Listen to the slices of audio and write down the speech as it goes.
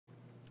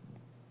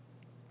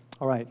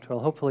All right, well,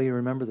 hopefully you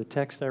remember the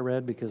text I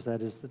read because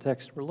that is the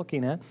text we're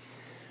looking at.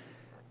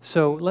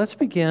 So let's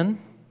begin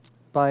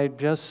by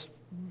just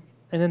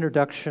an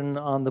introduction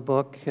on the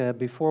book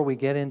before we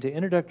get into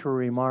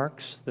introductory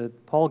remarks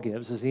that Paul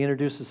gives as he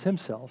introduces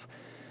himself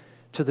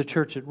to the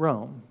church at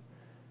Rome.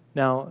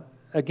 Now,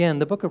 again,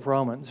 the book of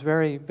Romans,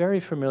 very,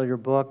 very familiar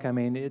book. I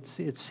mean,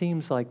 it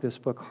seems like this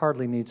book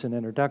hardly needs an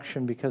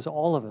introduction because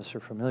all of us are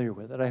familiar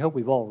with it. I hope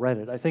we've all read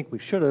it. I think we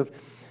should have.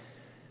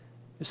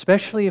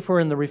 Especially if we're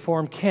in the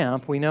Reformed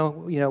camp, we know,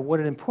 what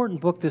an important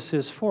book this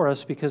is for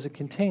us because it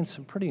contains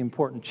some pretty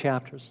important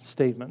chapters and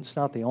statements,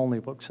 not the only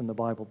books in the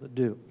Bible that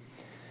do.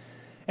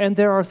 And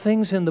there are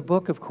things in the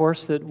book, of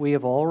course, that we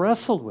have all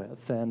wrestled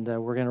with, and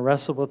we're going to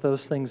wrestle with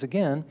those things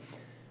again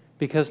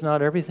because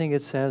not everything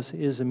it says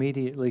is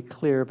immediately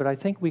clear, but I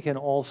think we can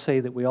all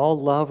say that we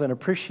all love and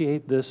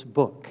appreciate this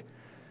book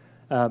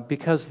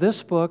because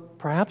this book,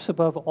 perhaps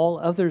above all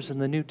others in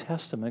the New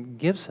Testament,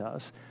 gives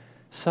us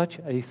such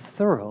a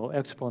thorough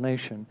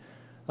explanation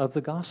of the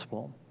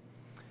gospel.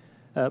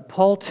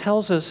 Paul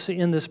tells us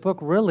in this book,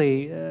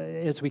 really,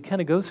 as we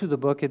kind of go through the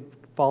book, it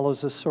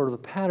follows this sort of a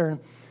pattern.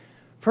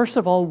 First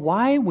of all,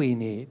 why we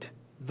need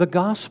the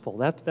gospel.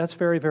 That's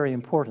very, very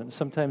important.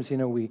 Sometimes,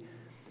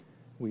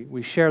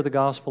 we share the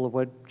gospel of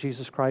what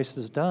Jesus Christ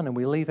has done, and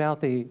we leave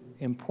out the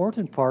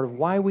important part of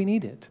why we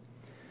need it.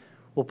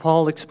 Well,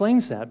 Paul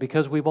explains that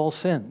because we've all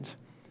sinned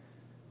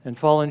and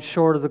fallen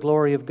short of the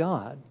glory of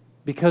God.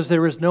 Because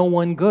there is no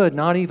one good,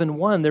 not even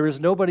one. There is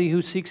nobody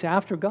who seeks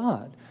after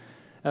God.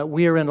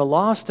 We are in a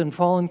lost and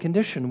fallen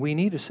condition. We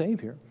need a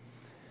Savior.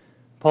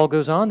 Paul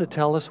goes on to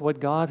tell us what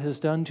God has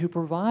done to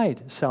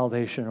provide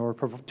salvation or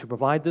to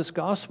provide this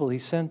gospel. He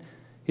sent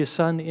His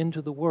Son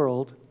into the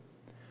world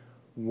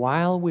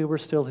while we were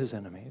still His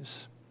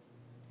enemies.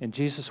 And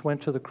Jesus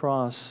went to the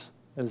cross,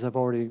 as I've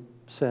already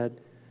said,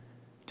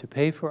 to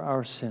pay for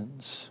our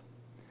sins.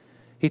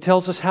 He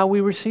tells us how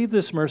we receive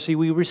this mercy.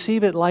 We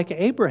receive it like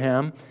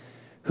Abraham,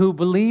 who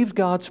believed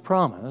God's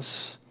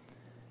promise,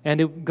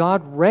 and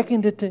God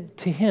reckoned it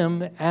to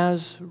him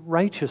as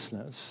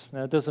righteousness.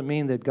 Now, it doesn't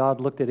mean that God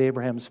looked at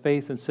Abraham's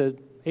faith and said,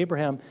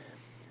 Abraham,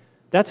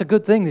 that's a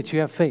good thing that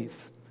you have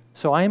faith.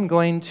 So I am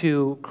going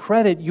to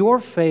credit your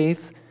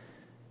faith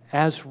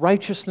as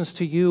righteousness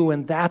to you,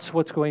 and that's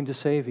what's going to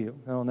save you.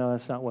 No,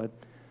 that's not what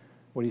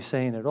he's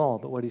saying at all.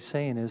 But what he's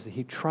saying is that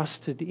he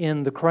trusted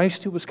in the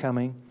Christ who was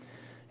coming,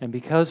 and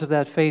because of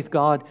that faith,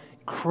 God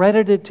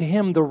credited to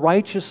him the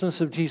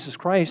righteousness of Jesus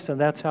Christ, and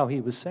that's how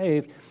he was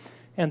saved,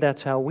 and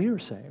that's how we are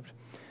saved.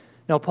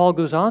 Now, Paul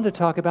goes on to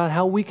talk about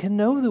how we can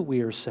know that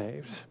we are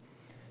saved.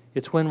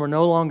 It's when we're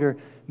no longer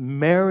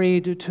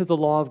married to the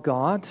law of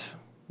God,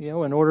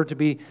 in order to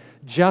be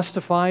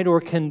justified or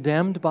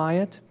condemned by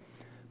it,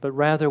 but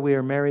rather we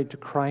are married to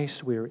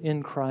Christ, we are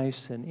in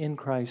Christ, and in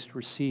Christ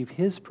receive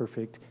His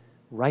perfect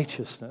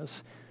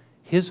righteousness,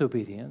 His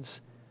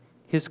obedience,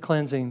 His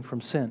cleansing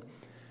from sin.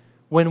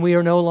 When we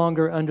are no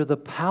longer under the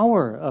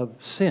power of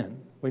sin,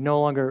 we no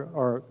longer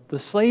are the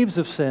slaves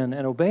of sin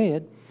and obey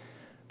it,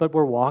 but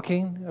we're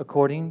walking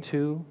according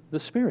to the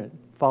Spirit,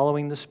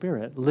 following the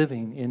Spirit,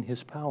 living in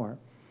His power.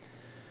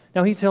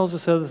 Now, he tells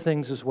us other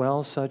things as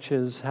well, such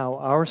as how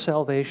our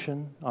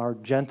salvation, our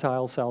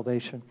Gentile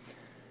salvation,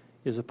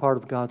 is a part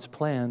of God's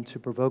plan to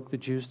provoke the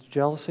Jews to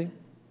jealousy,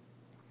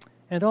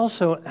 and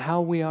also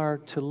how we are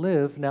to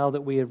live now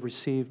that we have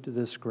received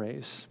this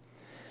grace.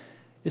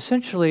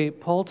 Essentially,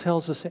 Paul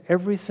tells us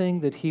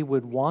everything that he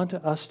would want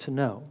us to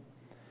know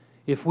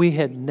if we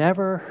had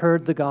never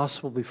heard the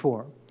gospel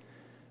before,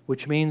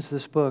 which means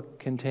this book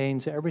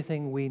contains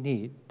everything we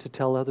need to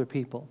tell other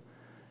people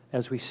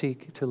as we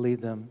seek to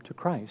lead them to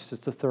Christ.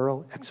 It's a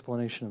thorough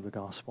explanation of the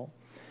gospel.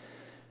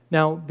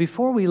 Now,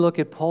 before we look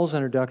at Paul's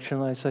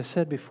introduction, as I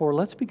said before,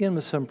 let's begin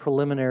with some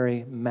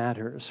preliminary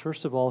matters.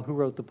 First of all, who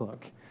wrote the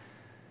book?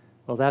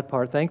 Well, that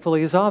part,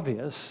 thankfully, is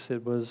obvious.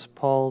 It was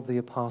Paul the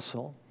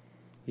Apostle.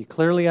 He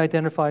clearly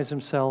identifies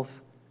himself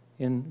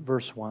in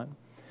verse 1.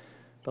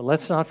 But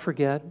let's not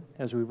forget,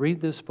 as we read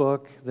this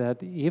book,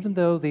 that even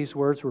though these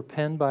words were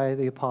penned by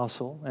the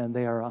apostle, and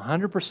they are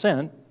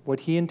 100% what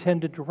he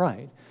intended to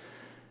write,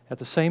 at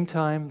the same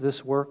time,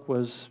 this work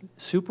was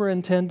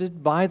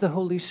superintended by the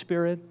Holy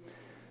Spirit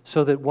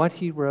so that what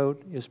he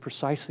wrote is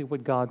precisely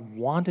what God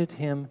wanted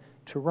him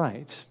to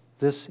write.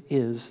 This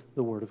is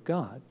the Word of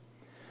God.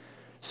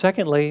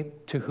 Secondly,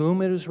 to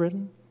whom it is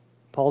written?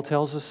 Paul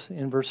tells us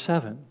in verse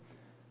 7,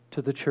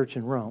 to the church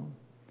in Rome.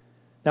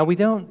 Now,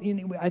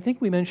 I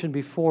think we mentioned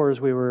before as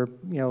we were,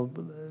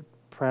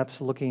 perhaps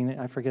looking,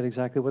 I forget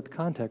exactly what the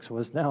context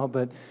was now,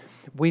 but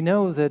we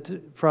know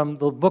that from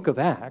the book of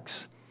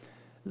Acts,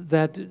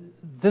 that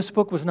this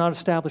book was not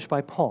established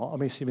by Paul,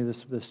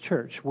 this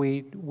church.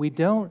 We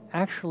don't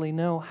actually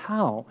know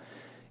how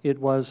it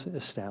was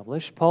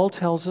established. Paul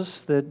tells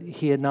us that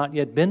he had not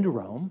yet been to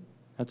Rome.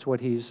 That's what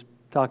he's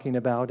talking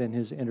about in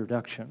his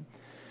introduction.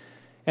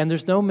 And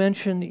there's no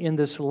mention in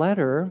this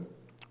letter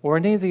or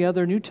any of the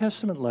other New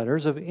Testament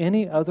letters of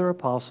any other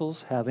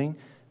apostles having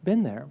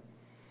been there.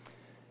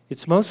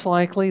 It's most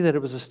likely that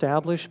it was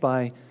established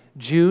by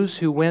Jews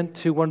who went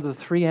to one of the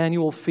 3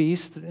 annual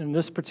feasts, in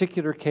this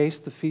particular case,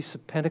 the Feast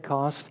of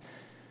Pentecost,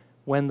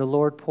 when the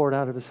Lord poured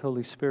out of His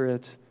Holy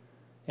Spirit,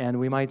 and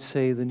we might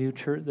say the New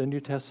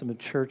Testament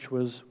church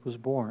was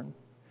born.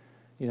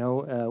 You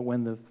know,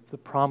 when the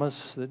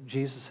promise that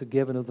Jesus had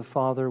given of the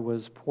Father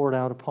was poured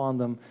out upon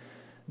them,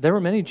 there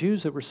were many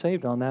Jews that were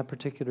saved on that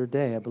particular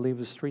day. I believe it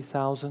was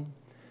 3,000.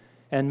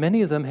 And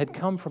many of them had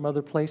come from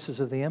other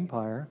places of the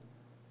empire.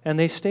 And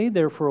they stayed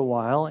there for a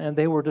while, and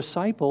they were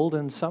discipled,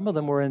 and some of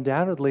them were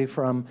undoubtedly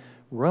from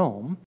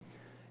Rome.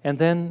 And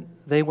then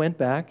they went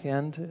back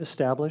and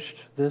established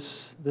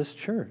this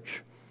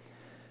church.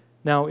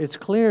 Now, it's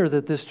clear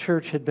that this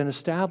church had been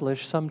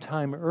established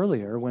sometime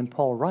earlier when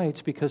Paul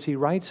writes, because he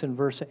writes in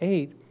verse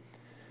 8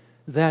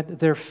 that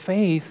their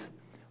faith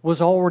was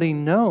already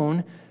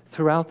known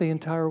throughout the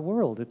entire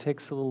world. It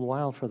takes a little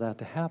while for that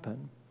to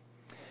happen.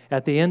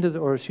 At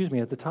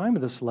the time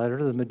of this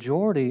letter, the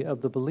majority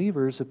of the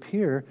believers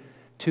appear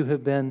to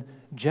have been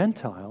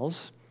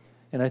Gentiles,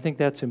 and I think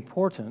that's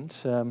important,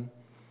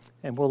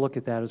 and we'll look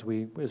at that as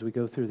we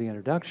go through the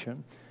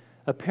introduction.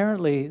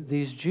 Apparently,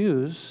 these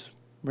Jews,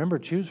 remember,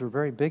 Jews were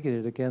very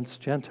bigoted against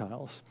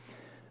Gentiles,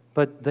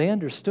 but they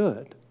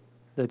understood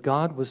that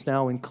God was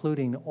now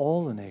including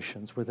all the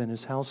nations within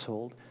His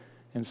household,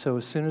 and so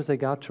as soon as they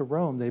got to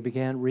Rome, they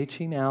began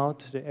reaching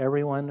out to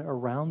everyone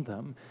around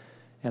them.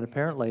 And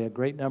apparently a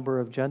great number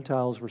of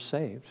Gentiles were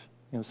saved.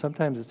 You know,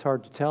 sometimes it's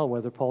hard to tell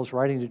whether Paul's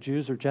writing to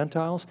Jews or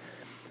Gentiles.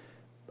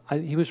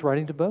 He was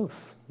writing to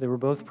both. They were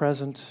both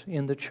present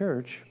in the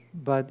church,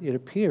 but it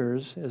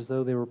appears as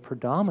though they were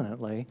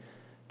predominantly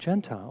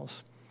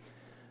Gentiles.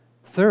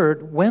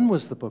 Third, when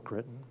was the book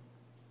written?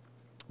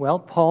 Well,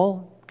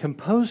 Paul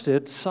composed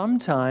it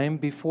sometime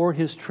before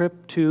his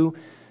trip to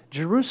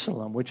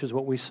Jerusalem, which is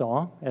what we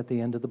saw at the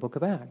end of the book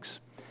of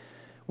Acts.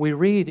 We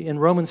read in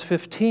Romans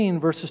 15,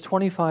 verses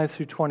 25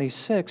 through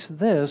 26,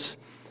 this,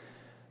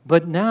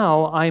 "But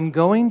now I'm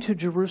going to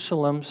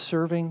Jerusalem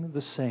serving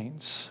the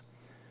saints.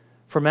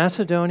 For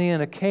Macedonia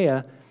and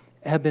Achaia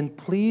have been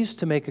pleased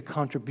to make a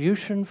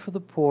contribution for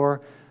the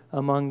poor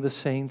among the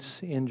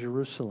saints in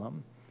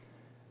Jerusalem."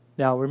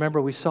 Now,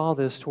 remember, we saw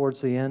this towards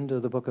the end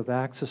of the book of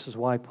Acts. This is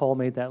why Paul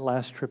made that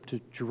last trip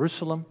to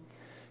Jerusalem.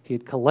 He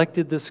had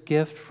collected this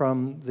gift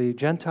from the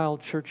Gentile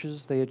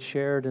churches. They had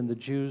shared in the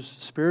Jews'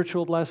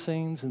 spiritual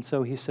blessings, and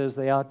so he says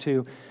they ought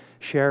to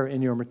share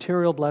in your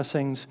material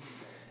blessings.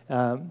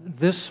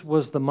 This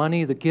was the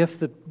money, the gift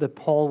that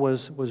Paul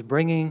was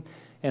bringing,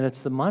 and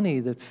it's the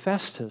money that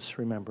Festus,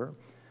 remember,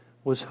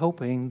 was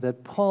hoping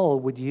that Paul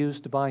would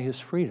use to buy his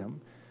freedom,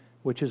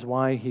 which is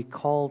why he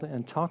called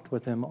and talked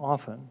with him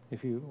often.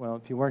 If you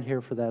weren't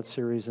here for that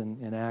series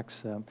in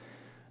Acts,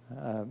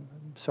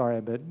 sorry,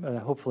 but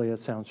hopefully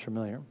it sounds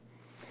familiar.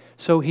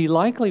 So he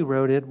likely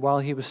wrote it while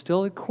he was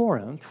still at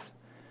Corinth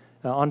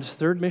on his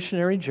 3rd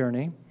missionary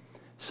journey,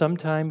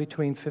 sometime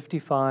between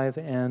 55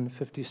 and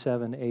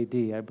 57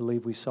 AD. I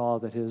believe we saw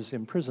that his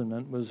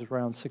imprisonment was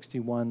around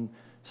 61,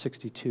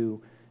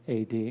 62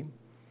 AD.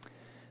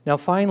 Now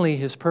finally,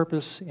 his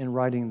purpose in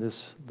writing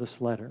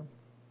this letter.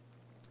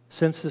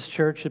 Since this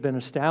church had been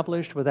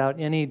established without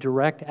any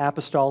direct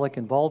apostolic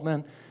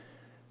involvement,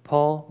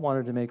 Paul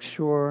wanted to make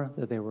sure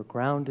that they were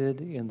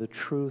grounded in the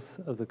truth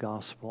of the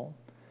gospel.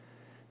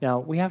 Now,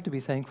 we have to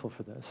be thankful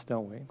for this,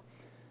 don't we?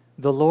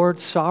 The Lord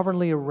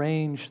sovereignly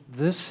arranged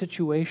this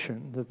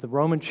situation, that the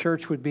Roman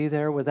church would be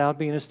there without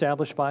being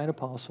established by an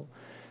apostle,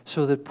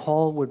 so that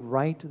Paul would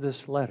write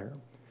this letter,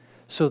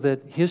 so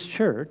that his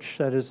church,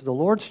 that is the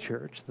Lord's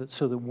church,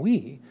 so that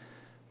we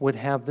would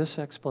have this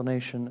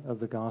explanation of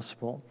the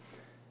gospel.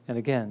 And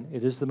again,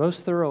 it is the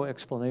most thorough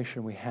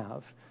explanation we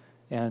have.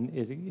 And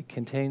it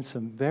contains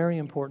some very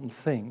important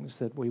things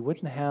that we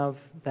wouldn't have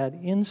that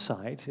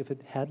insight if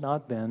it had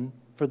not been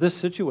for this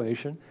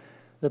situation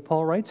that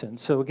Paul writes in.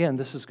 So again,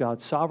 this is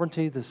God's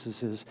sovereignty. This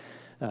is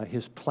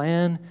his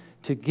plan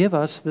to give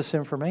us this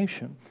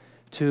information,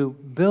 to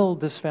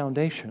build this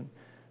foundation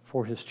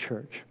for his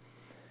church.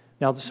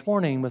 Now this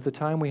morning, with the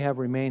time we have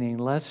remaining,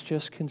 let's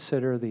just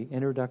consider the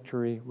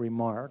introductory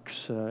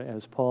remarks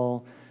as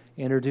Paul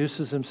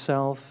introduces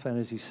himself and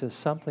as he says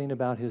something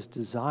about his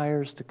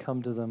desires to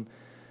come to them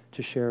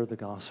to share the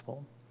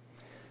gospel.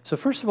 So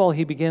first of all,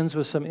 he begins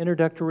with some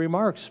introductory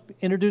remarks,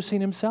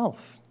 introducing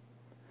himself.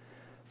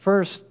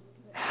 First,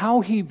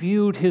 how he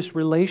viewed his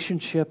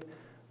relationship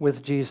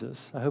with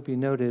Jesus. I hope you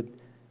noted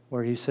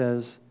where he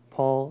says,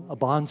 Paul, a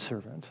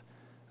bondservant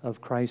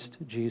of Christ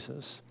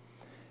Jesus.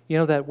 You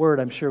know, that word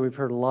I'm sure we've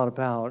heard a lot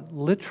about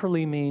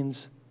literally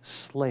means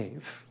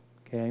slave,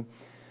 okay?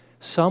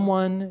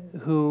 Someone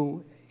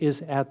who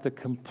is at the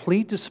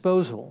complete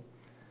disposal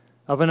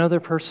of another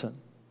person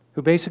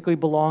who basically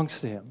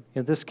belongs to him.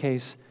 In this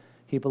case,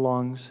 he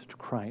belongs to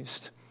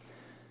Christ.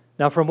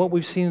 Now, from what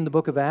we've seen in the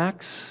book of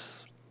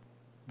Acts,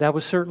 that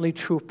was certainly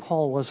true of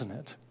Paul, wasn't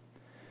it?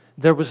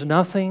 There was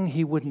nothing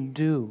he wouldn't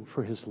do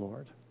for his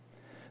Lord.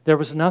 There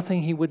was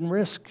nothing he wouldn't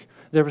risk.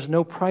 There was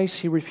no price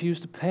he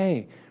refused to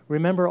pay.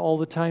 Remember all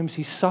the times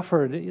he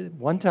suffered.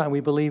 One time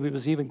we believe he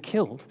was even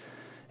killed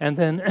and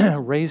then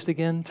raised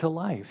again to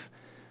life.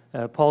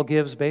 Paul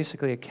gives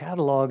basically a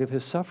catalog of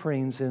his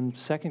sufferings in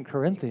 2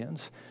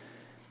 Corinthians.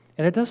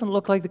 And it doesn't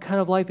look like the kind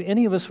of life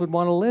any of us would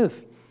want to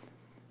live.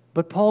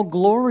 But Paul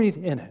gloried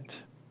in it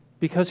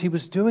because he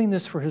was doing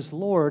this for his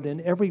Lord,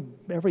 and every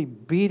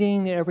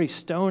beating, every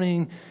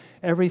stoning,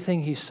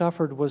 everything he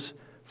suffered was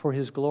for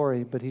his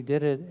glory, but he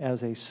did it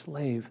as a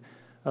slave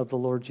of the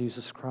Lord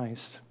Jesus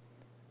Christ.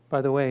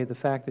 By the way, the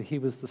fact that he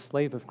was the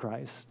slave of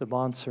Christ, the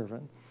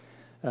bondservant,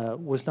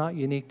 was not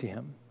unique to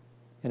him.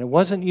 And it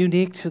wasn't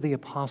unique to the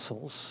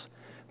apostles.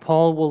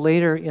 Paul will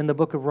later in the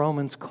book of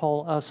Romans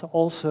call us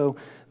also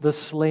the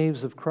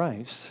slaves of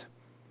Christ.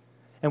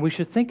 And we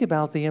should think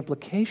about the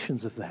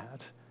implications of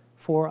that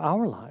for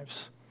our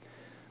lives.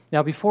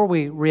 Now, before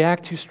we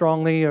react too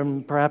strongly,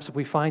 and perhaps if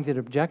we find it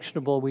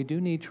objectionable, we do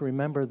need to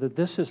remember that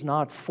this is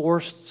not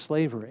forced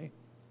slavery,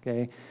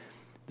 okay?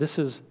 This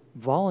is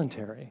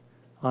voluntary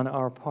on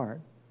our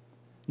part.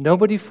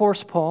 Nobody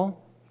forced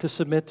Paul to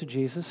submit to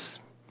Jesus.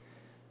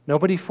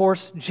 Nobody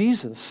forced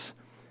Jesus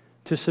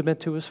to submit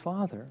to his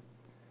Father.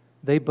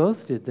 They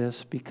both did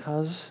this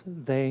because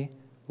they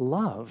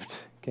loved,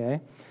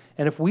 okay?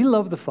 And if we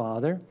love the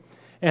Father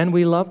and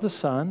we love the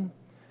Son,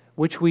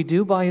 which we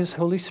do by his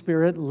Holy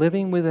Spirit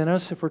living within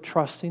us if we're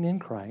trusting in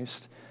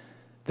Christ,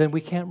 then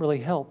we can't really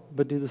help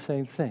but do the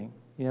same thing.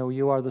 You know,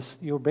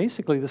 you're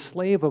basically the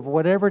slave of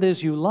whatever it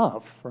is you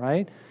love,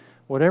 right?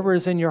 Whatever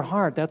is in your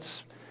heart.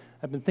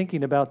 I've been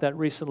thinking about that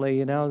recently,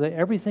 you know, that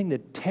everything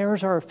that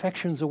tears our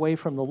affections away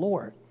from the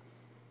Lord,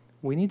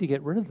 we need to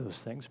get rid of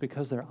those things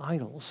because they're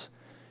idols.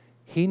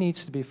 He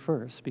needs to be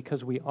first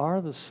because we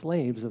are the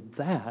slaves of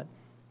that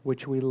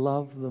which we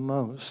love the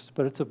most.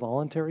 But it's a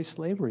voluntary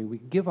slavery. We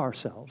give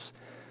ourselves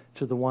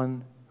to the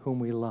one whom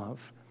we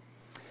love.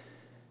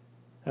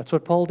 That's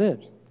what Paul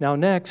did. Now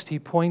next, he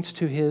points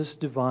to his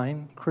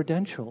divine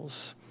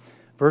credentials.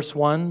 Verse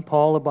 1,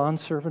 Paul, a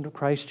bondservant of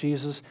Christ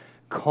Jesus,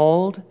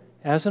 called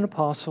as an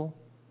apostle,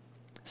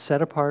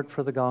 set apart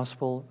for the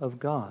gospel of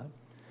God.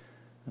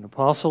 An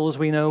apostle, as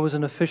we know, is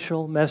an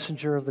official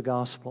messenger of the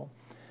gospel.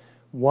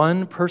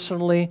 One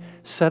personally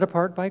set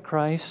apart by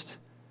Christ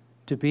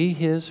to be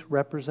his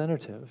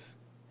representative.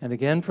 And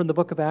again, from the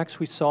book of Acts,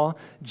 we saw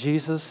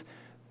Jesus,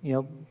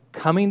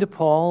 coming to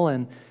Paul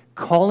and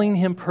calling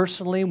him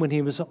personally when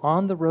he was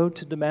on the road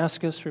to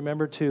Damascus,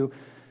 remember, to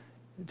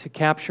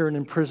capture and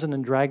imprison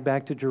and drag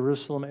back to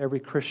Jerusalem every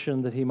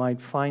Christian that he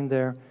might find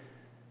there.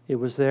 It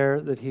was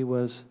there that he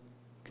was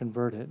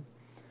converted.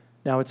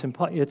 Now, it's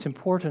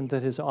important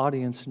that his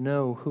audience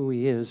know who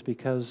he is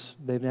because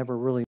they've never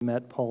really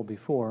met Paul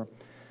before,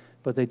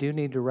 but they do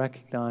need to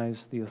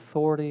recognize the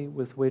authority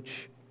with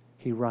which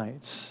he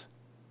writes.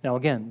 Now,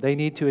 again, they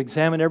need to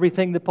examine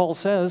everything that Paul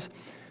says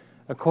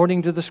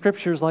according to the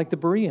Scriptures like the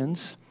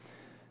Bereans,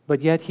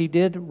 but yet he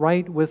did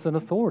write with an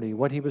authority.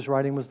 What he was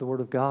writing was the Word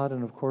of God,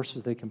 and of course,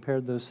 as they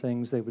compared those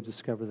things, they would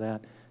discover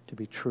that to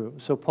be true.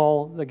 So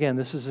Paul, again,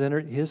 this is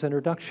his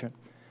introduction.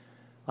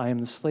 I am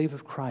the slave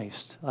of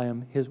Christ. I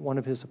am one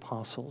of his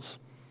apostles.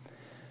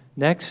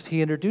 Next,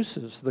 he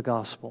introduces the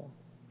gospel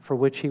for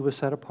which he was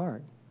set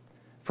apart.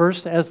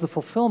 First, as the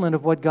fulfillment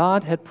of what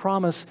God had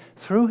promised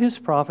through his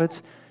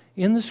prophets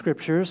in the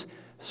Scriptures,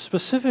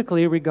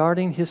 specifically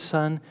regarding his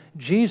Son,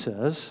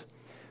 Jesus,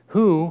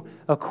 who,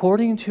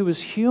 according to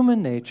his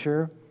human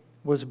nature,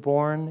 was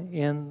born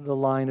in the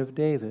line of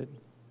David.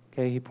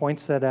 Okay, he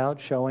points that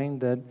out, showing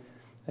that,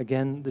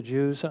 again, the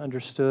Jews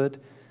understood,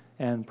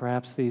 and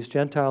perhaps these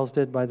Gentiles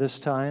did by this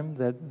time,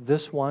 that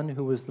this one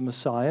who was the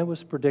Messiah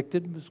was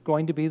predicted was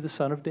going to be the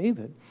son of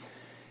David.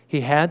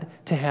 He had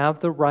to have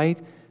the right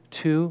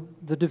to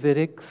the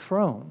Davidic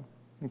throne.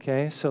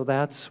 Okay, so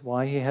that's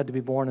why he had to be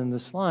born in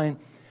this line,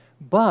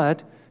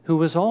 but who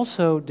was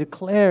also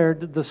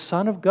declared the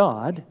Son of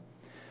God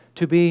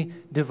to be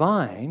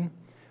divine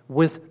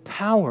with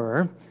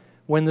power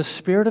when the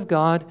Spirit of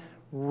God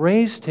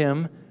raised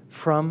him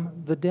from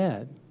the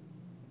dead.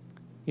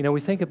 You know,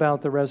 we think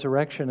about the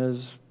resurrection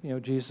as,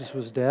 Jesus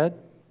was dead,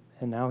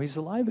 and now he's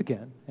alive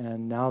again.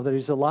 And now that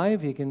he's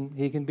alive, he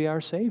can be our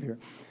Savior.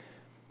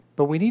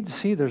 But we need to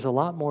see there's a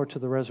lot more to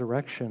the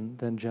resurrection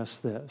than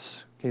just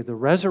this. Okay, the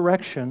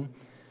resurrection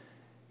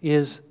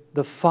is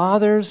the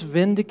Father's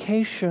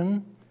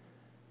vindication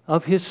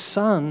of his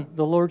Son,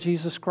 the Lord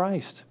Jesus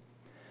Christ,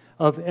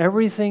 of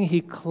everything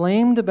he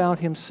claimed about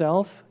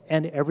himself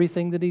and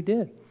everything that he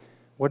did.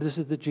 What is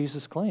it that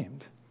Jesus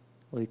claimed?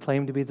 Well, he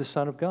claimed to be the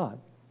Son of God,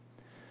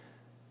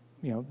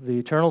 the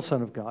eternal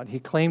Son of God. He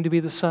claimed to be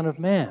the Son of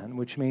Man,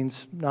 which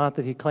means not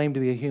that he claimed to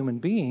be a human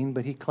being,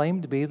 but he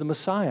claimed to be the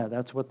Messiah.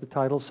 That's what the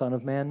title Son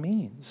of Man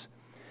means.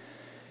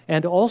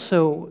 And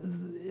also,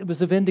 it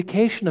was a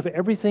vindication of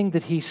everything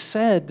that he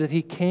said that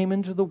he came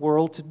into the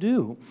world to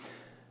do.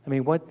 I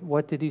mean,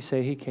 what did he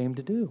say he came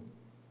to do?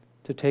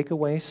 To take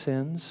away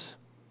sins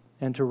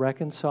and to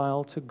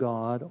reconcile to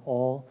God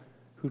all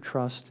who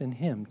trust in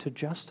him, to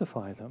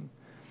justify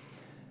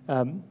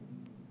them.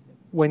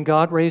 When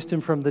God raised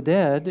him from the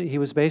dead, he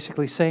was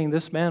basically saying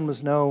this man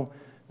was no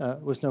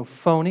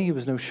phony, he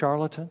was no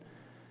charlatan,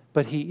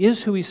 but he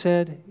is who he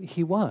said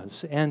he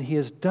was, and he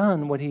has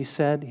done what he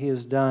said he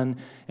has done,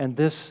 and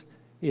this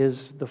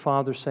is the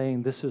Father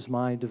saying, "This is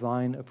my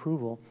divine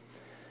approval."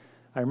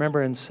 I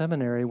remember in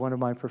seminary one of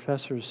my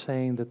professors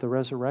saying that the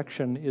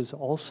resurrection is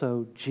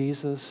also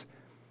Jesus'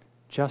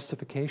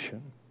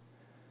 justification.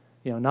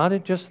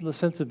 Not just in the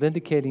sense of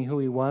vindicating who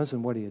he was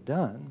and what he had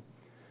done,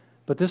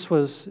 but this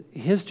was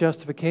his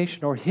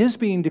justification, or his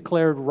being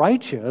declared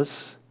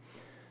righteous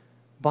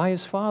by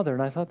his Father.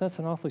 And I thought, that's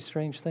an awfully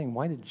strange thing.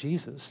 Why did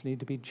Jesus need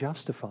to be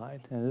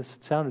justified? And this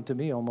sounded to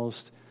me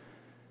almost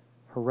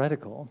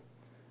heretical.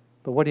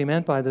 But what he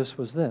meant by this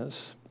was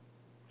this: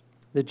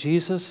 that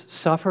Jesus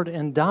suffered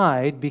and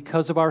died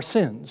because of our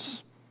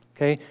sins.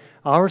 Okay?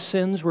 Our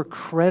sins were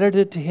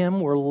credited to him,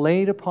 were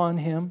laid upon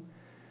him,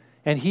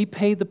 and he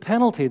paid the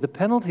penalty. The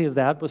penalty of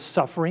that was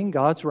suffering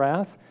God's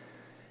wrath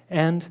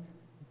and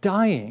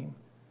dying.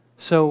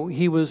 So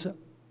he was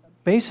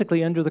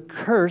basically under the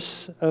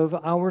curse of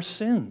our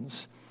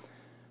sins.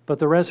 But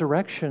the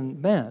resurrection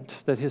meant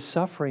that his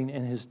suffering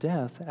and his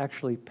death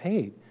actually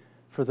paid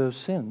for those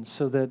sins,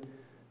 so that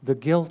the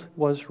guilt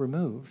was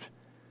removed.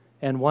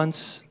 And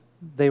once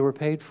they were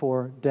paid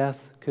for,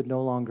 death could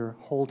no longer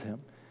hold him.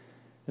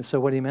 And so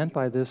what he meant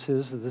by this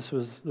is that this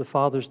was the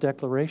Father's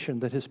declaration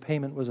that his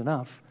payment was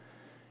enough,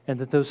 and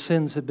that those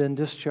sins had been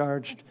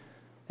discharged,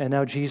 and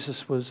now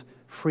Jesus was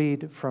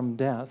freed from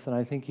death. And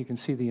I think you can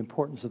see the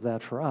importance of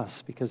that for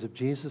us, because if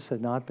Jesus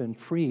had not been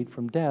freed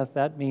from death,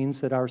 that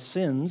means that our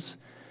sins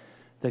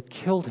that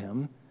killed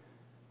him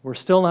were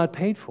still not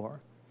paid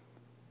for,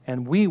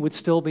 and we would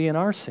still be in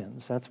our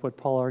sins. That's what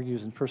Paul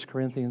argues in 1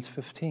 Corinthians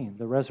 15.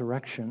 The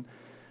resurrection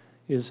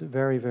is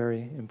very,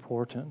 very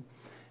important.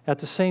 At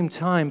the same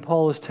time,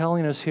 Paul is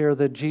telling us here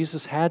that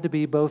Jesus had to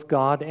be both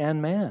God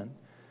and man.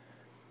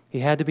 He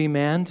had to be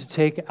man to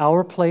take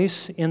our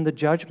place in the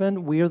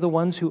judgment. We are the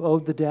ones who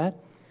owed the debt.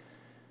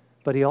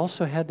 But he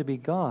also had to be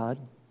God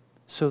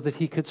so that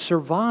he could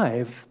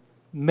survive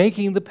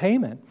making the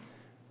payment.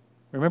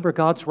 Remember,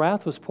 God's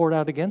wrath was poured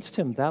out against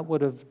him. That would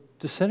have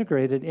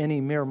disintegrated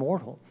any mere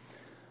mortal.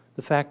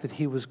 The fact that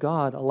he was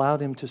God allowed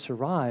him to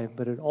survive,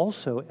 but it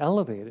also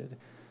elevated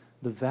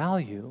the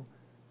value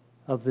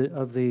of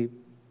the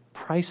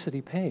price that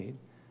he paid,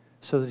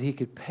 so that he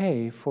could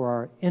pay for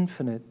our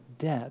infinite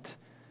debt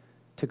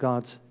to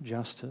God's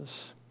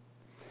justice.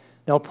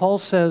 Now, Paul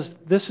says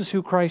this is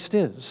who Christ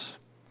is,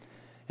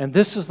 and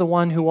this is the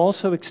one who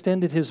also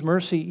extended his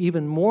mercy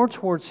even more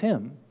towards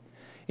him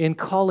in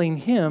calling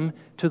him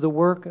to the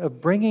work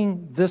of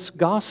bringing this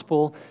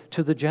gospel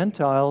to the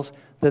Gentiles,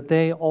 that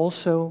they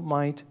also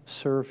might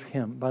serve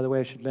him. By the way,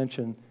 I should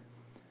mention,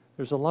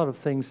 there's a lot of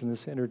things in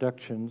this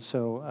introduction,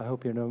 so I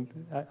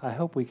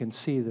hope we can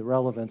see the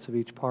relevance of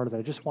each part of it.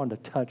 I just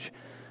wanted to touch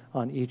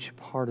on each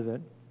part of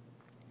it.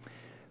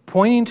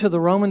 Pointing to the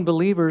Roman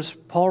believers,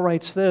 Paul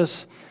writes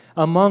this: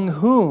 "Among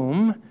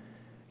whom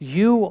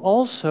you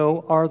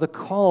also are the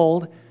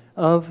called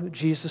of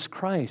Jesus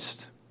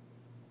Christ."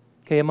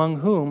 Okay, among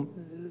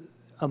whom?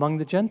 Among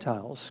the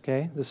Gentiles.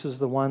 Okay, this is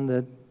the one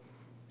that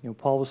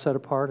Paul was set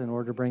apart in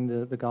order to bring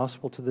the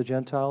gospel to the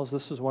Gentiles.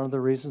 This is one of the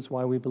reasons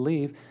why we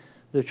believe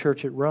the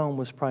church at Rome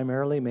was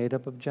primarily made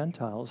up of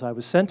Gentiles. I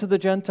was sent to the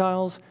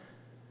Gentiles,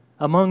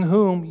 among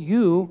whom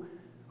you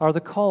are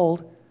the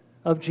called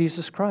of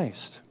Jesus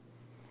Christ.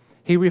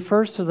 He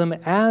refers to them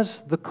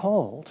as the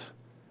called,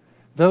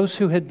 those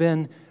who had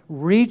been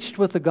reached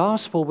with the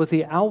gospel, with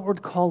the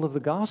outward call of the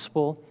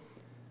gospel,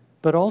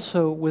 but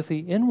also with the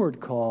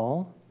inward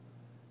call,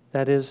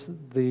 that is,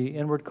 the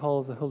inward call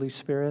of the Holy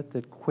Spirit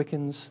that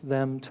quickens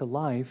them to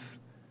life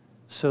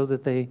so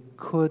that they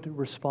could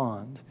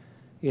respond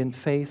in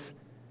faith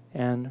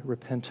and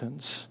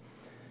repentance.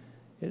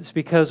 It's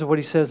because of what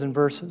he says in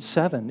verse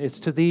 7. It's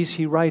to these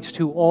he writes,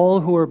 "To all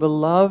who are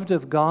beloved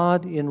of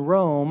God in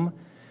Rome,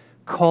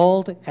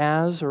 called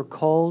as or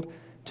called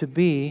to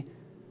be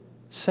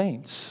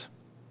saints."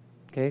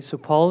 Okay, so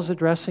Paul is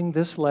addressing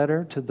this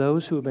letter to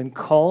those who have been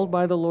called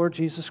by the Lord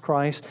Jesus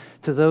Christ,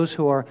 to those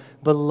who are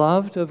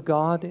beloved of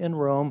God in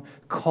Rome,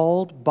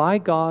 called by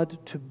God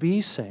to be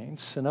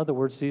saints. In other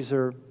words, these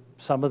are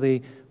some of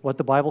what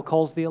the Bible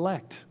calls the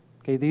elect.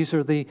 Okay, these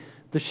are the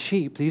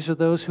sheep. These are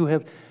those who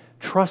have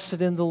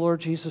trusted in the Lord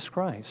Jesus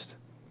Christ.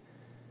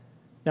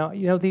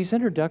 Now, these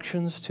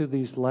introductions to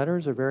these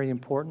letters are very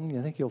important.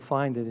 I think you'll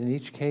find that in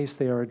each case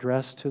they are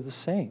addressed to the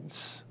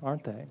saints,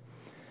 aren't they?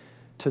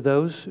 To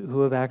those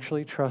who have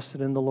actually trusted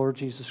in the Lord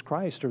Jesus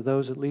Christ, or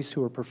those at least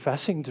who are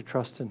professing to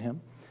trust in him,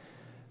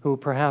 who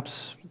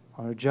perhaps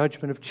on a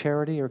judgment of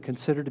charity are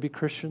considered to be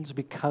Christians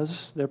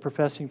because they're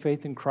professing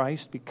faith in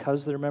Christ,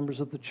 because they're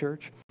members of the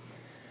church.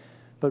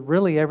 But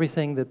really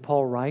everything that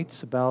Paul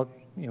writes about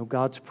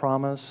God's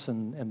promise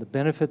and the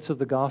benefits of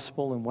the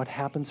gospel and what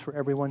happens for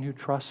everyone who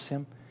trusts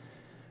him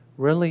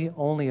really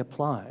only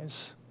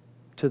applies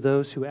to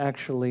those who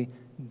actually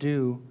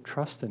do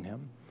trust in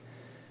him.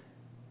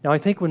 Now, I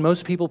think when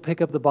most people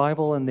pick up the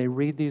Bible and they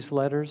read these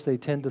letters, they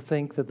tend to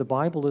think that the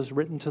Bible is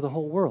written to the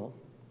whole world.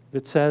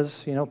 It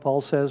says,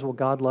 Paul says, well,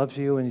 God loves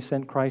you and he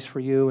sent Christ for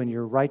you and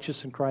you're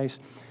righteous in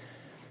Christ.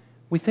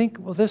 We think,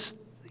 well, this,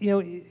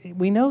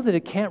 we know that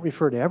it can't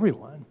refer to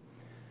everyone.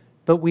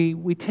 But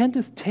we tend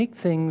to take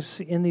things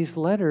in these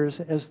letters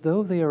as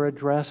though they are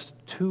addressed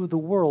to the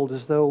world,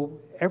 as though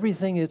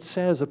everything it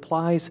says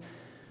applies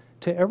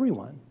to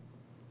everyone.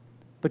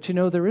 But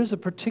there is a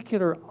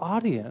particular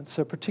audience,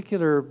 a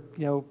particular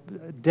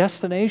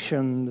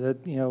destination,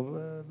 that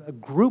a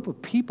group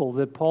of people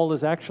that Paul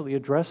is actually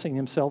addressing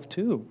himself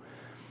to.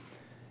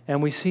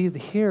 And we see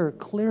here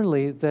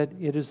clearly that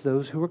it is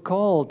those who are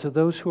called, to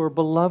those who are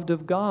beloved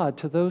of God,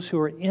 to those who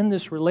are in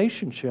this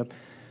relationship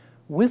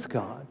with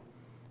God.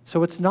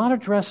 So it's not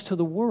addressed to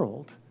the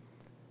world.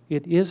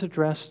 It is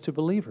addressed to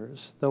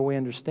believers, though we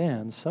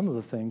understand some of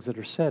the things that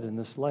are said in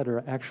this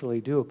letter actually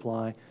do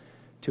apply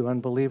to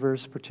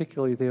unbelievers,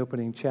 particularly the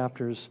opening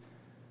chapters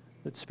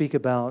that speak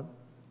about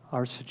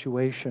our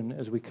situation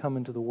as we come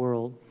into the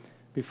world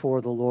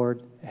before the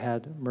Lord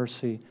had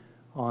mercy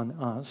on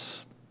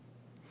us.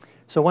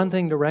 So one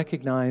thing to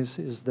recognize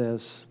is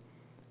this,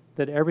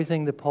 that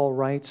everything that Paul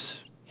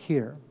writes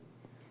here,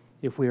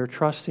 if we are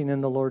trusting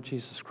in the Lord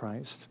Jesus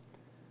Christ,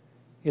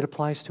 it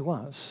applies to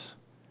us.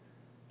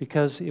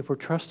 Because if we're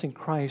trusting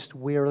Christ,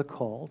 we are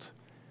called,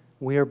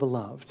 we are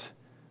beloved,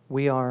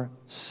 we are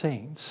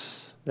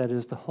saints, that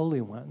is, the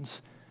holy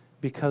ones,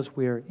 because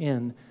we are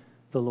in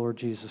the Lord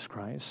Jesus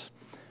Christ.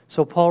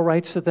 So Paul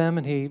writes to them,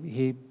 and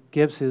he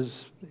gives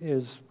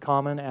his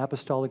common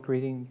apostolic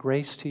greeting,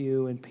 grace to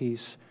you and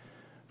peace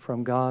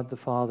from God the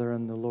Father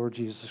and the Lord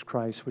Jesus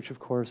Christ, which of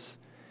course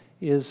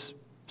is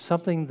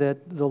something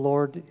that the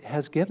Lord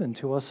has given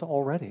to us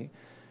already.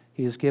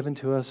 He has given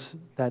to us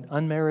that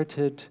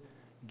unmerited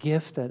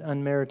gift, that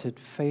unmerited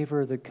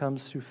favor that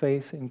comes through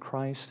faith in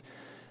Christ,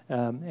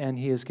 and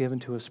He has given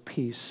to us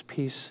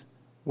peace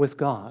with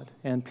God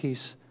and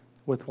peace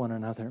with one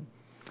another.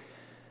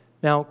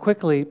 Now,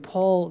 quickly,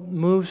 Paul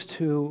moves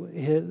to,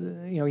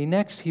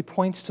 he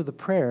points to the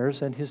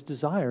prayers and his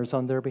desires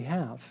on their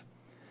behalf.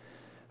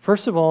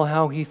 First of all,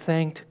 how he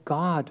thanked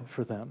God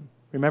for them.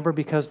 Remember,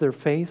 because their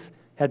faith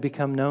had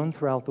become known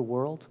throughout the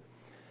world,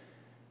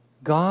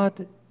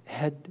 God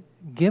had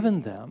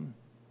given them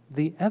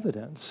the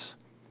evidence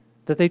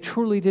that they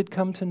truly did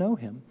come to know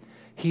Him.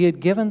 He had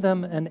given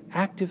them an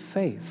active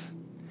faith.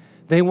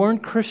 They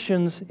weren't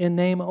Christians in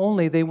name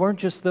only. They weren't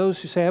just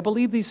those who say, I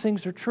believe these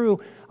things are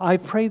true, I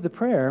prayed the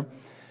prayer,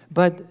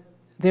 but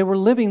they were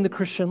living the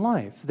Christian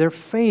life. Their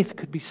faith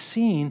could be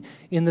seen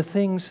in the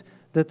things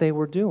that they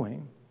were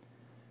doing.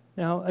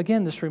 Now,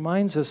 again, this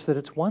reminds us that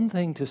it's one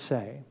thing to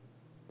say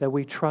that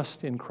we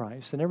trust in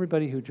Christ, and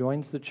everybody who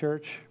joins the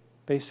church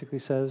basically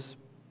says,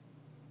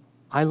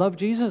 I love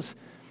Jesus,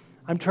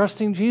 I'm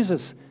trusting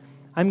Jesus,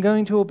 I'm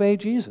going to obey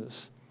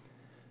Jesus.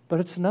 But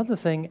it's another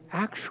thing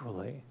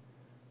actually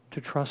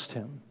to trust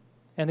Him.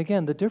 And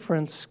again, the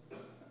difference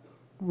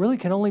really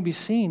can only be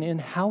seen in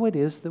how it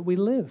is that we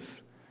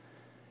live.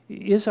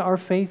 Is our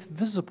faith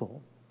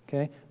visible?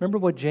 Okay? Remember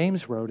what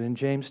James wrote in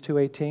James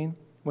 2:18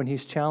 when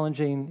he's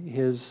challenging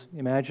his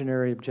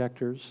imaginary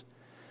objectors?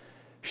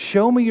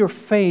 Show me your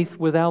faith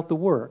without the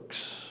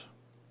works,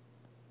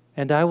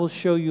 and I will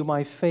show you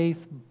my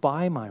faith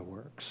by my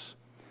works.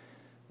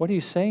 What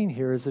he's saying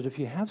here is that if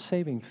you have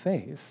saving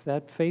faith,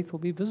 that faith will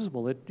be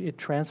visible. It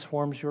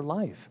transforms your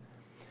life.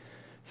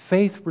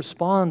 Faith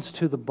responds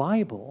to the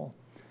Bible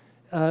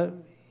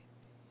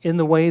in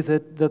the way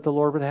that the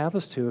Lord would have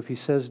us to. If He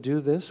says,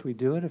 do this, we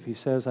do it. If He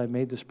says, I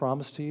made this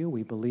promise to you,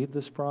 we believe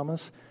this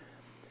promise.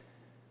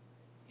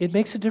 It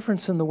makes a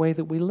difference in the way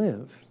that we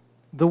live.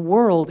 The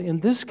world, in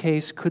this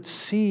case, could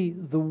see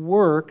the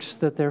works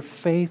that their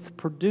faith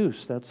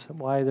produced. That's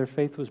why their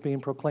faith was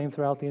being proclaimed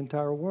throughout the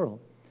entire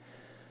world.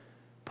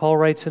 Paul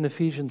writes in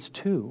Ephesians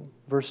 2,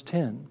 verse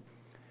 10,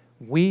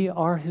 we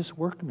are His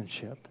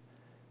workmanship,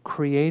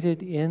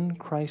 created in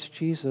Christ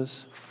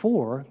Jesus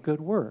for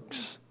good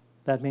works.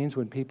 That means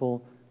when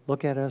people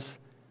look at us,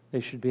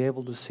 they should be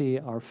able to see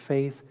our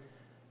faith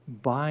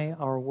by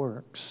our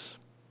works.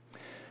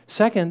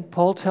 Second,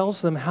 Paul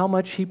tells them how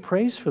much he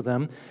prays for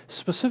them,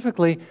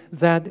 specifically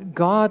that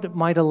God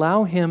might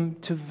allow him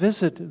to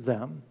visit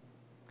them.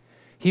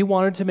 He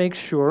wanted to make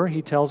sure,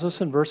 he tells us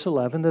in verse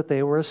 11, that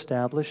they were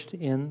established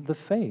in the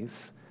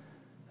faith.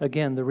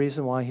 Again, the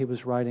reason why he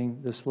was writing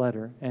this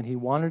letter. And he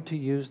wanted to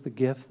use the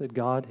gift that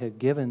God had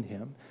given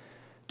him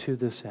to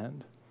this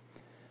end.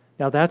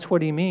 Now, that's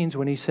what he means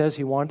when he says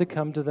he wanted to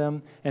come to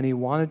them and he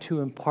wanted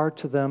to impart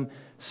to them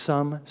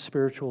some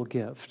spiritual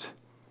gift.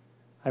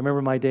 I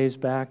remember my days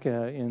back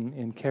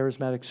in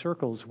charismatic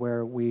circles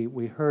where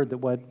we heard that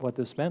what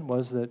this meant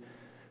was that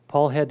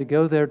Paul had to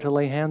go there to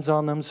lay hands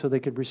on them so they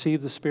could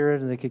receive the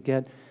Spirit and they could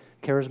get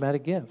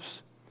charismatic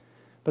gifts.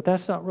 But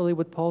that's not really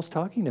what Paul's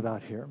talking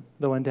about here,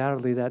 though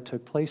undoubtedly that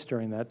took place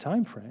during that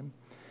time frame.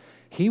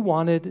 He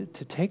wanted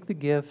to take the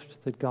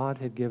gift that God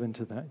had given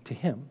to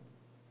him,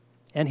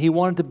 and he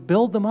wanted to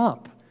build them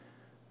up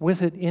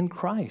with it in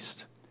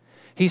Christ.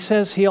 He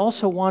says he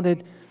also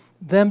wanted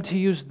them to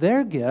use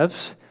their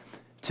gifts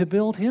to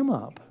build him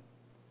up,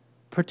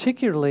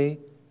 particularly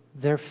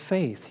their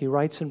faith. He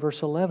writes in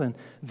verse 11,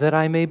 that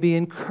I may be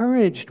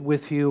encouraged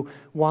with you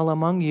while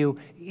among you,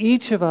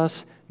 each of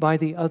us by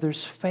the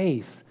other's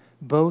faith,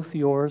 both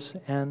yours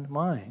and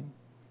mine.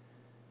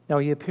 Now,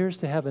 he appears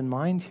to have in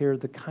mind here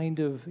the kind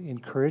of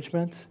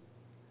encouragement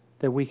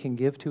that we can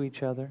give to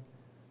each other.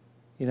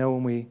 You know,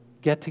 when we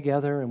get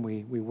together and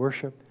we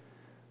worship,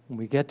 when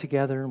we get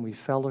together and we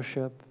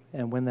fellowship,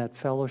 and when that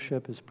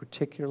fellowship is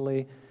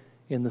particularly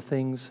in the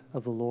things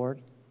of the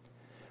Lord.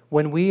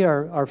 When we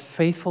are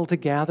faithful to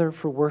gather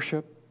for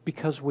worship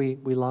because we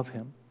love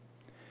Him.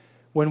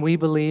 When we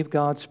believe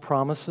God's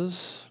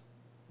promises,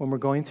 when we're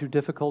going through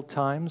difficult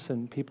times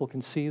and people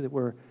can see that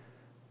we're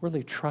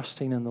really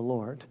trusting in the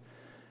Lord.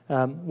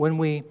 When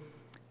we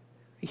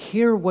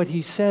hear what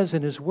He says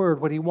in His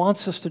Word, what He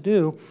wants us to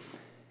do,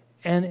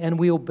 and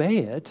we obey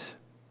it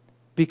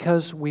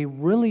because we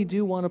really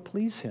do want to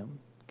please Him,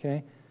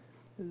 okay?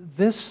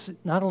 This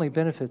not only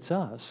benefits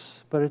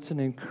us, but it's an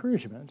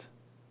encouragement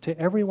to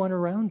everyone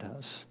around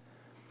us.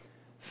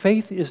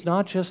 Faith is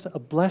not just a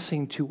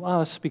blessing to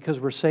us because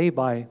we're saved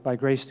by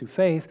grace through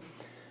faith,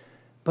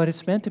 but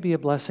it's meant to be a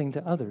blessing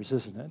to others,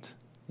 isn't it?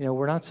 You know,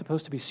 we're not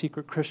supposed to be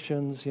secret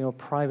Christians, you know,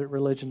 private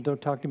religion.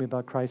 Don't talk to me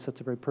about Christ. That's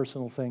a very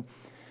personal thing.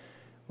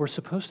 We're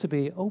supposed to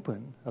be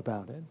open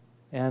about it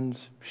and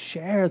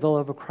share the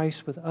love of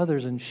Christ with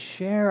others and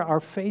share our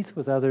faith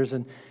with others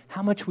and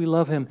how much we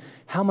love Him,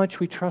 how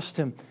much we trust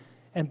Him,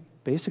 and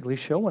basically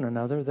show one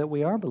another that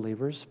we are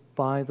believers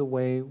by the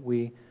way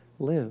we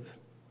live.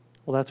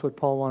 Well, that's what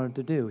Paul wanted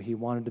to do. He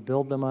wanted to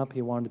build them up.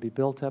 He wanted to be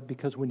built up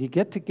because when you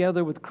get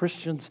together with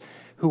Christians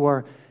who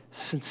are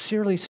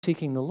sincerely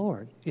seeking the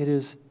Lord, it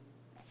is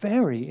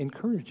very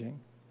encouraging.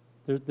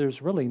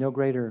 There's really no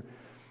greater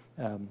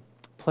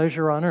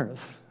pleasure on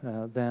earth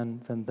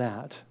than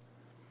that.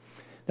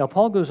 Now,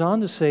 Paul goes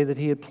on to say that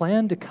he had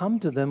planned to come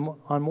to them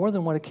on more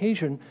than one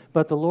occasion,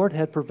 but the Lord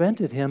had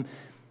prevented him.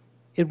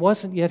 It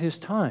wasn't yet his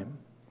time.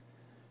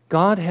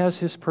 God has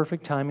His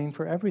perfect timing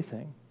for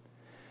everything.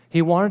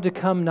 He wanted to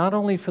come not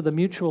only for the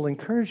mutual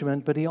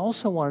encouragement, but He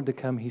also wanted to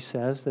come, he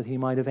says, that He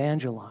might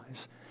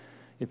evangelize.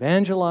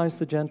 Evangelize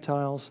the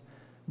Gentiles,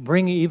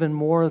 bring even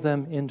more of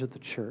them into the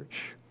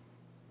church.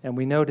 And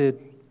we noted,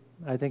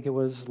 I think it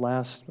was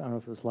I don't know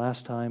if it was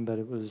last time, but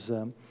it was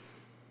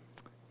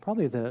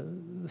probably the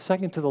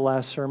second to the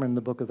last sermon in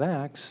the book of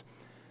Acts,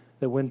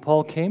 that when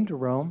Paul came to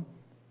Rome,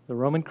 the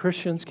Roman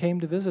Christians came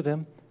to visit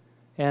him,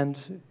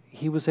 and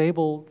he was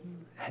able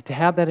to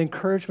have that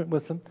encouragement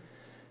with them,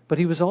 but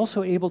he was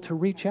also able to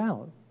reach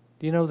out.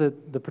 You know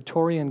that the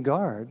Praetorian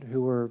Guard,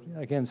 who were,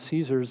 again,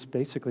 Caesar's,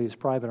 basically his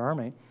private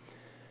army,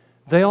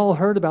 they all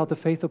heard about the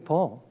faith of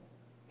Paul.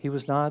 He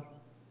was not,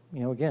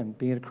 you know, again,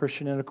 being a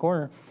Christian in a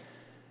corner.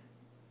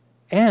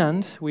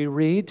 And we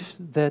read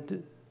that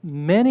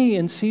many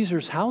in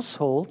Caesar's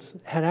household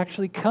had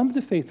actually come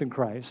to faith in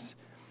Christ.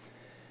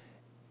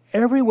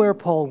 Everywhere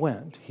Paul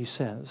went, he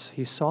says,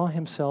 he saw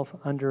himself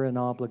under an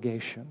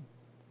obligation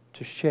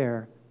to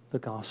share the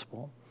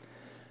gospel.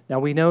 Now,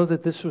 we know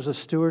that this was a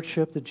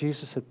stewardship that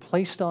Jesus had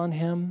placed on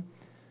him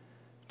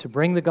to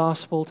bring the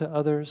gospel to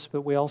others,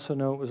 but we also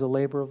know it was a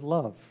labor of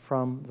love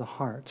from the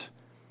heart.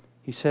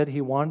 He said he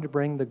wanted to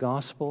bring the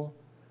gospel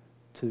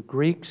to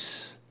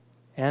Greeks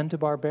and to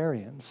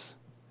barbarians.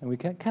 And we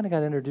kind of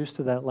got introduced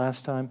to that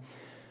last time.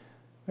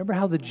 Remember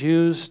how the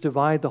Jews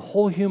divide the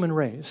whole human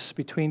race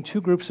between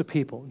two groups of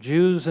people,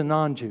 Jews and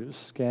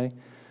non-Jews, okay?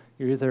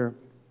 You're either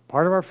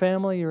part of our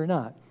family or you're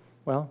not.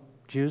 Well,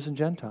 Jews and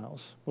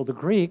Gentiles. Well, the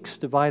Greeks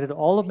divided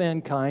all of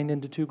mankind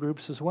into two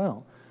groups as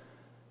well.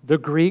 The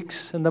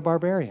Greeks and the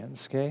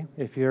barbarians, okay?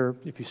 If you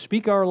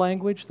speak our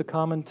language, the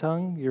common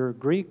tongue, you're a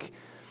Greek,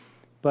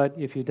 but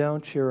if you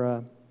don't, you're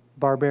a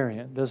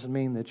barbarian. Doesn't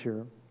mean that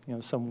you're, you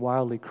know, some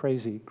wildly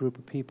crazy group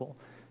of people.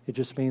 It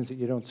just means that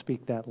you don't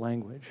speak that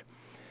language.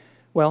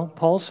 Well,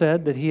 Paul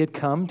said that he had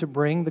come to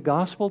bring the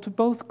gospel to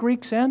both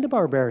Greeks and to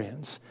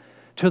barbarians,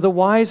 to the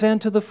wise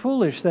and to the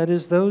foolish, that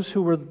is, those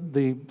who were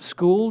the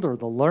schooled or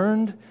the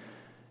learned,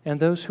 and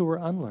those who were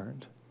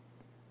unlearned.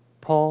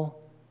 Paul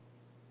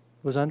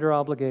was under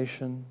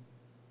obligation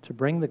to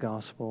bring the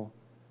gospel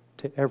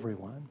to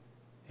everyone.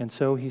 And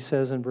so he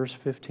says in verse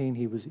 15,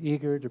 he was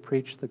eager to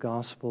preach the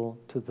gospel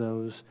to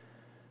those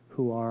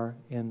who are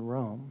in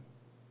Rome.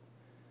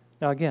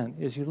 Now again,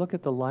 as you look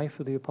at the life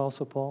of the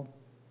Apostle Paul,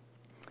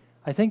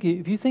 I think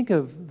if you think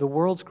of the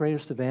world's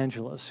greatest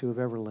evangelists who have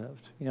ever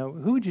lived, you know,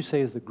 who would you say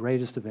is the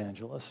greatest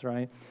evangelist,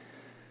 right?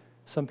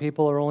 Some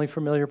people are only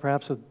familiar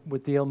perhaps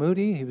with D.L.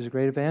 Moody. He was a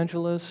great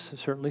evangelist.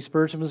 Certainly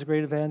Spurgeon was a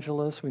great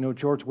evangelist. We know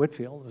George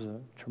Whitefield was a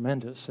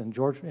tremendous, and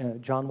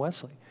John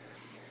Wesley.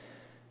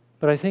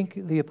 But I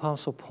think the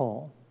Apostle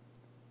Paul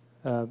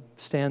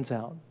stands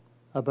out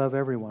above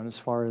everyone as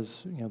far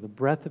as, you know, the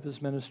breadth of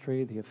his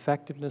ministry, the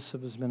effectiveness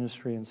of his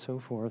ministry, and so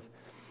forth.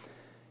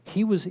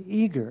 He was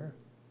eager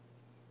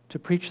to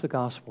preach the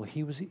gospel.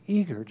 He was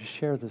eager to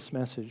share this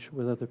message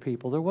with other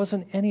people. There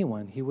wasn't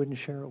anyone he wouldn't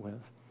share it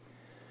with.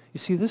 You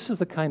see, this is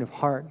the kind of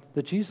heart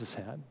that Jesus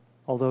had.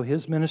 Although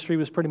his ministry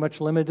was pretty much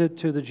limited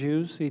to the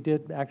Jews, he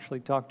did actually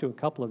talk to a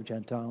couple of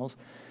Gentiles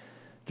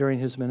during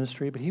his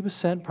ministry, but he was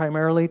sent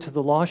primarily to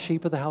the lost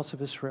sheep of the house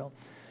of Israel.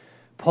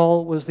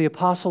 Paul was the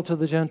apostle to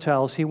the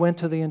Gentiles. He went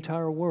to the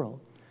entire world.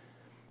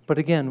 But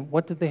again,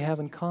 what did they have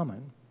in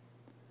common?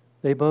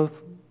 They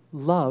both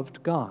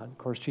loved God. Of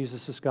course,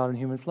 Jesus is God in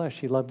human flesh.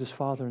 He loved his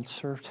Father and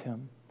served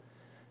him.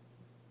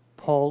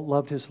 Paul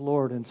loved his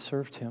Lord and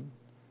served him.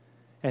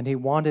 And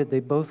they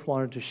both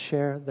wanted to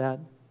share that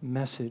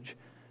message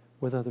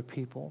with other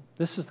people.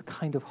 This is the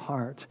kind of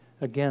heart,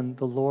 again,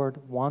 the Lord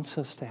wants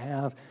us to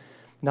have.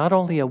 Not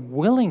only a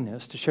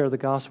willingness to share the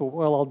gospel,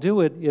 well, I'll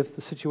do it if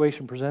the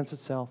situation presents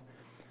itself,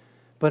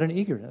 but an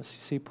eagerness.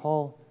 You see,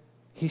 Paul,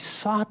 he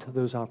sought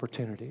those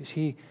opportunities.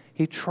 He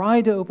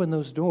tried to open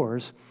those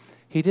doors.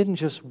 He didn't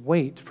just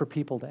wait for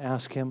people to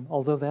ask him,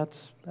 although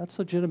that's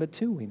legitimate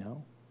too, we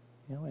know.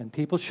 And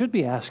people should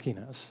be asking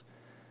us.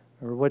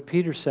 Or what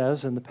Peter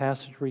says in the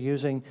passage we're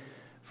using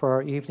for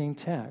our evening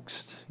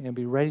text.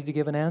 Be ready to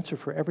give an answer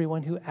for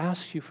everyone who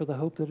asks you for the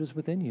hope that is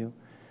within you,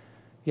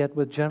 yet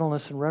with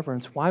gentleness and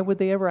reverence. Why would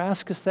they ever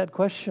ask us that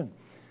question?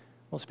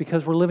 Well, it's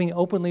because we're living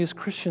openly as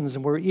Christians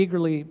and we're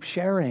eagerly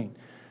sharing.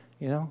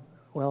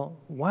 Well,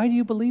 why do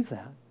you believe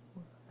that?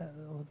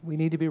 We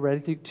need to be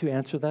ready to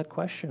answer that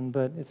question,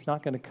 but it's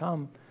not going to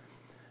come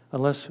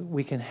unless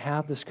we can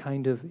have this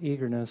kind of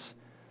eagerness.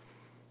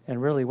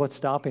 And really, what's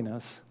stopping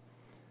us?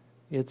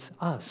 It's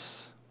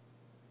us.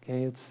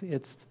 Okay,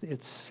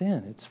 it's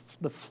sin. It's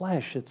the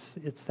flesh.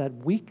 It's that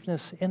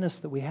weakness in us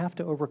that we have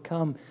to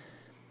overcome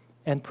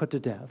and put to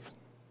death.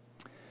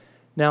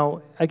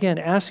 Now, again,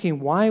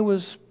 asking why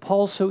was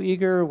Paul so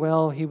eager?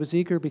 Well, he was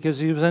eager because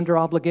he was under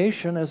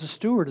obligation as a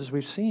steward, as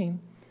we've seen.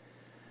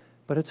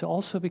 But it's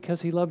also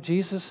because he loved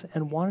Jesus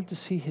and wanted to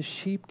see his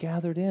sheep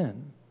gathered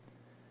in.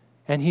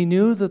 And he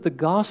knew that the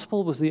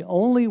gospel was the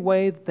only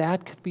way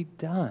that could be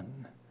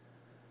done.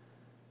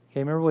 Okay,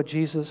 remember what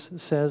Jesus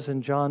says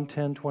in John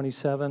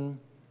 10:27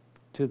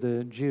 to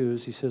the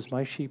Jews. He says,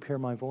 "My sheep hear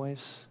my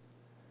voice,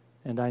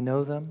 and I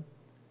know them,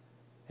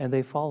 and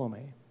they follow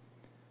me."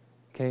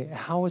 Okay,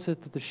 how is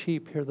it that the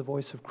sheep hear the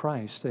voice of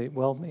Christ?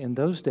 Well, in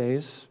those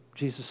days,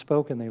 Jesus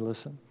spoke and they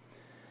listened.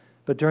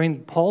 But during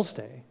Paul's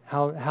day,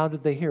 how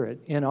did they hear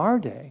it? In our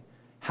day,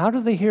 how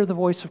do they hear the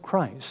voice of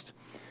Christ?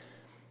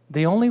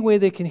 The only way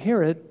they can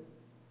hear it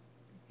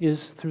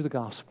is through the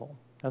gospel.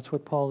 That's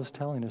what Paul is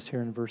telling us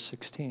here in verse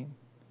 16.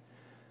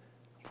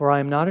 "For I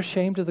am not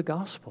ashamed of the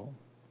gospel,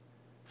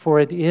 for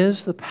it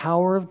is the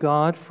power of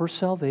God for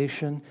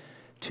salvation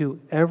to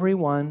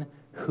everyone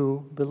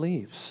who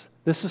believes."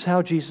 This is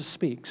how Jesus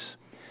speaks.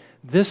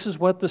 This is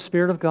what the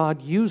Spirit of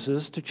God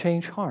uses to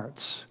change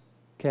hearts.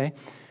 Okay?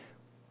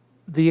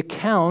 The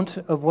account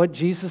of what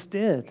Jesus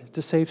did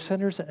to save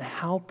sinners and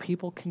how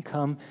people can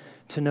come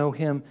to know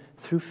him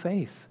through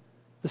faith.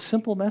 The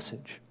simple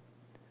message.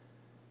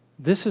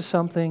 This is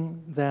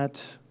something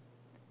that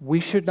we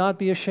should not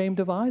be ashamed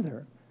of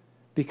either,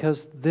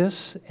 because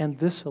this and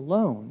this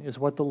alone is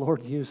what the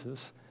Lord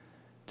uses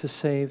to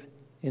save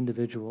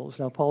individuals.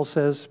 Now, Paul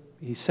says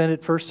he sent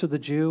it first to the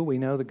Jew. We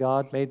know that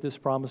God made this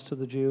promise to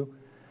the Jew.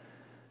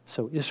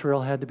 So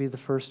Israel had to be the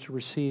first to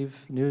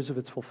receive news of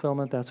its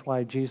fulfillment. That's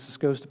why Jesus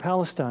goes to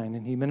Palestine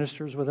and he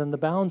ministers within the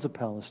bounds of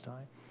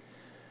Palestine.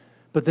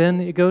 But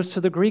then it goes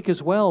to the Greek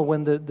as well.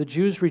 When the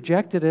Jews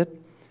rejected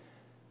it,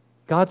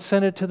 God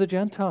sent it to the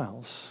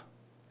Gentiles,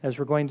 as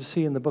we're going to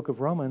see in the book of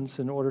Romans,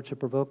 in order to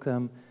provoke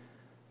them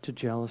to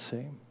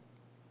jealousy.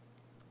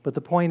 But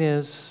the point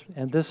is,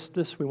 and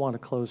this we want to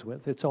close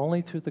with, it's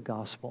only through the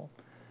gospel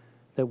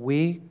that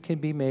we can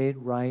be made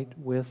right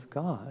with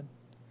God.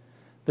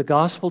 The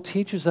gospel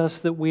teaches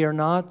us that we are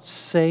not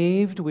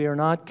saved, we are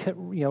not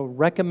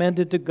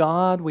recommended to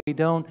God, we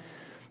don't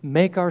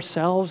make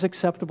ourselves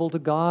acceptable to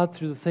God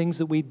through the things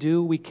that we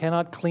do. We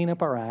cannot clean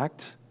up our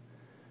act.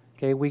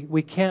 Okay,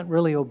 we can't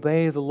really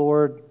obey the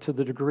Lord to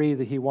the degree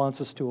that he wants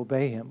us to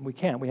obey him. We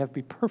can't. We have to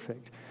be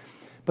perfect.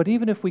 But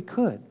even if we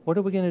could, what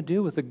are we going to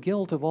do with the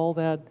guilt of all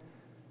that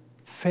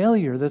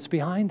failure that's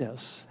behind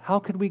us? How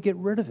could we get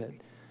rid of it?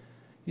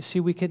 You see,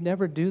 we could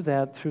never do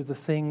that through the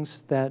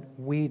things that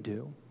we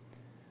do.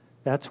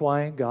 That's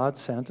why God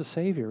sent a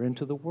Savior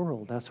into the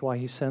world. That's why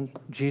he sent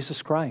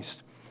Jesus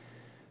Christ,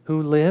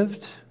 who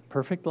lived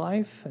perfect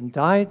life and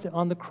died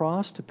on the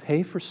cross to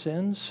pay for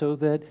sins so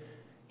that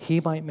he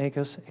might make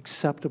us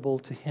acceptable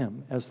to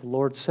him. As the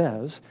Lord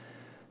says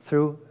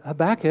through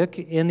Habakkuk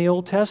in the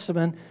Old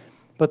Testament,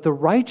 "But the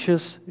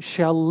righteous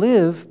shall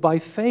live by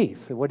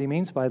faith." And what he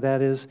means by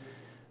that is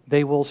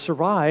they will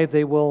survive,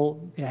 they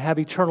will have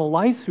eternal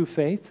life through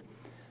faith,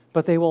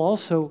 but they will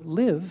also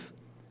live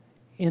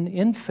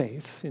in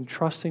faith, in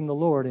trusting the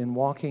Lord, in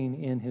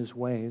walking in his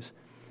ways.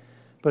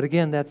 But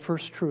again, that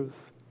first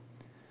truth,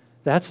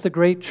 that's the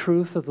great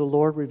truth that the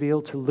Lord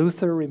revealed to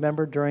Luther,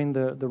 remember, during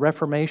the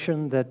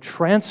Reformation, that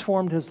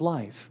transformed his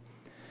life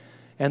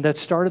and that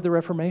started the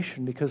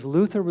Reformation, because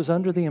Luther was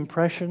under the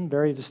impression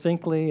very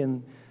distinctly,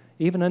 and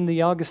even in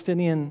the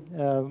Augustinian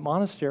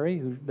monastery,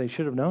 who they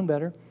should have known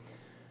better,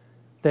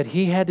 that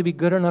he had to be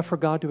good enough for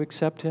God to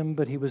accept him,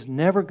 but he was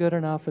never good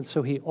enough, and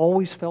so he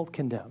always felt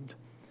condemned.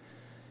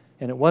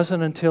 And it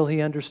wasn't until he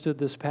understood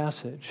this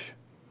passage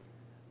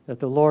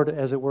that the Lord,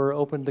 as it were,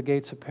 opened the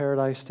gates of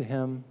paradise to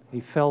him. He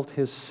felt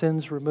his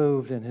sins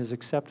removed and his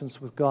acceptance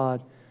with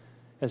God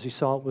as he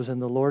saw it was in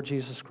the Lord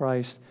Jesus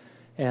Christ.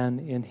 and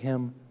in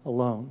Him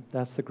alone.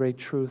 That's the great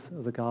truth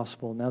of the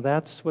gospel. Now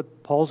that's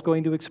what Paul's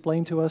going to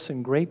explain to us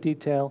in great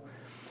detail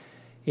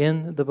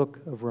in the book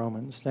of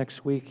Romans.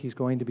 Next week he's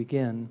going to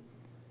begin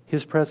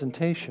his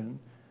presentation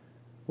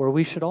where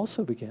we should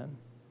also begin,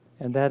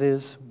 and that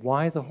is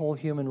why the whole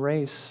human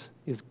race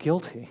is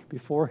guilty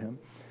before Him.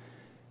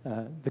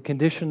 The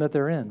condition that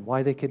they're in,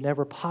 why they could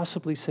never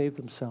possibly save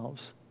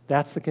themselves.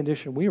 That's the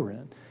condition we were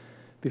in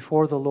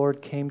before the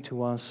Lord came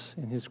to us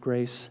in His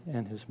grace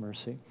and His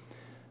mercy.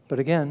 But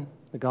again,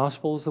 the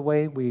gospel is the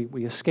way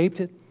we escaped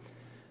it.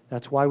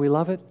 That's why we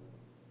love it,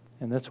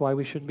 and that's why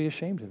we shouldn't be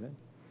ashamed of it.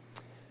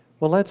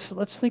 Well, let's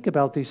think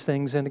about these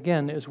things. And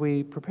again, as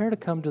we prepare to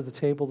come to the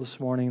table this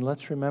morning,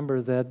 let's remember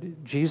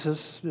that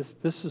Jesus,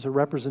 this is a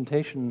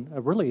representation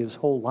of really His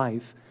whole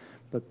life,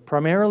 but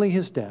primarily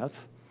His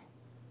death.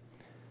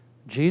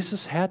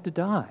 Jesus had to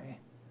die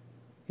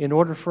in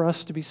order for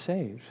us to be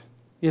saved.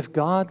 If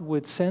God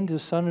would send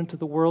His Son into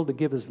the world to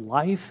give His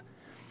life,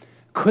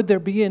 could there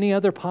be any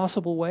other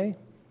possible way?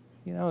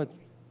 You know,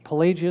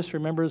 Pelagius,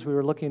 remember as we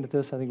were looking at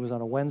this, I think it was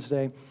on a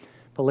Wednesday,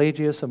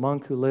 Pelagius, a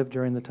monk who lived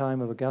during the time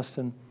of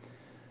Augustine,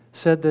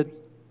 said that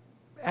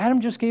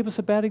Adam just gave us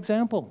a bad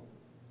example.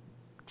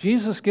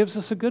 Jesus gives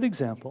us a good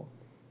example.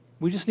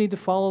 We just need to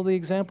follow the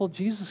example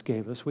Jesus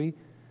gave us.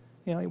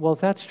 Well, if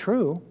that's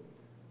true,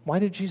 why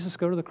did Jesus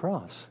go to the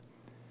cross?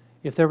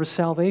 If there was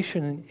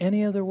salvation in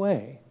any other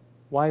way,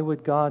 why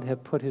would God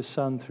have put His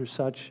Son through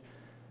such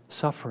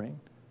suffering,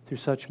 through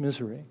such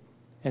misery,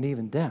 and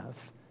even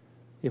death,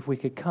 if we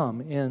could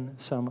come in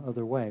some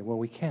other way? Well,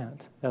 we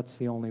can't. That's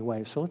the only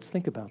way. So let's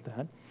think about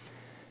that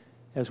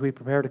as we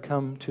prepare to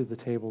come to the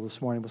table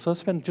this morning. So let's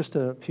spend just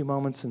a few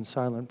moments in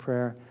silent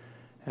prayer,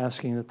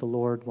 asking that the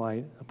Lord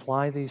might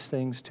apply these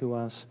things to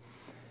us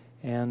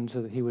and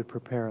that He would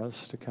prepare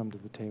us to come to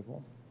the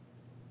table.